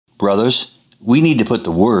Brothers, we need to put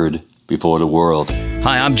the Word before the world.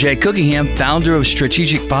 Hi, I'm Jay Cookingham, founder of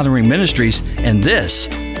Strategic Fathering Ministries, and this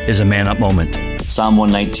is a Man Up Moment. Psalm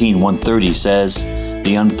 119, 130 says,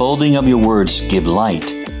 "The unfolding of your words give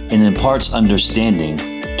light and imparts understanding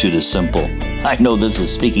to the simple." I know this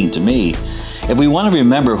is speaking to me. If we want to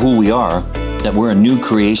remember who we are, that we're a new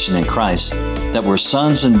creation in Christ, that we're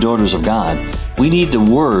sons and daughters of God, we need the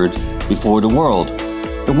Word before the world.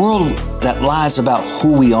 The world that lies about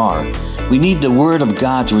who we are. We need the Word of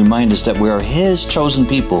God to remind us that we are His chosen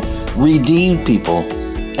people, redeemed people,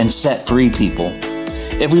 and set free people.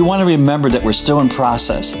 If we want to remember that we're still in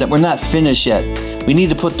process, that we're not finished yet, we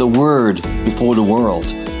need to put the Word before the world.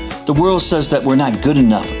 The world says that we're not good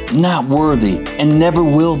enough, not worthy, and never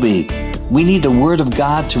will be. We need the Word of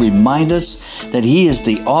God to remind us that He is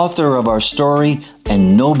the author of our story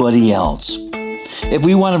and nobody else. If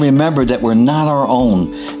we want to remember that we're not our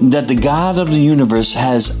own, that the God of the universe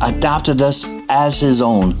has adopted us as His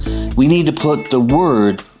own, we need to put the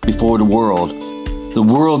Word before the world. The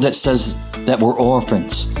world that says that we're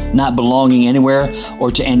orphans, not belonging anywhere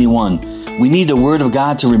or to anyone. We need the Word of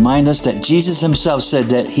God to remind us that Jesus Himself said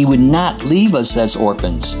that He would not leave us as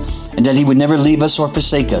orphans, and that He would never leave us or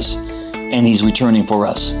forsake us, and He's returning for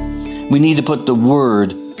us. We need to put the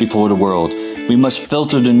Word before the world. We must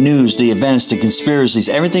filter the news, the events, the conspiracies,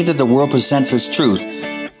 everything that the world presents as truth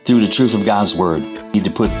through the truth of God's Word. We need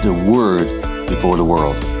to put the Word before the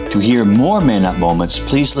world. To hear more Man Up Moments,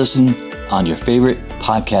 please listen on your favorite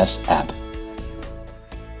podcast app.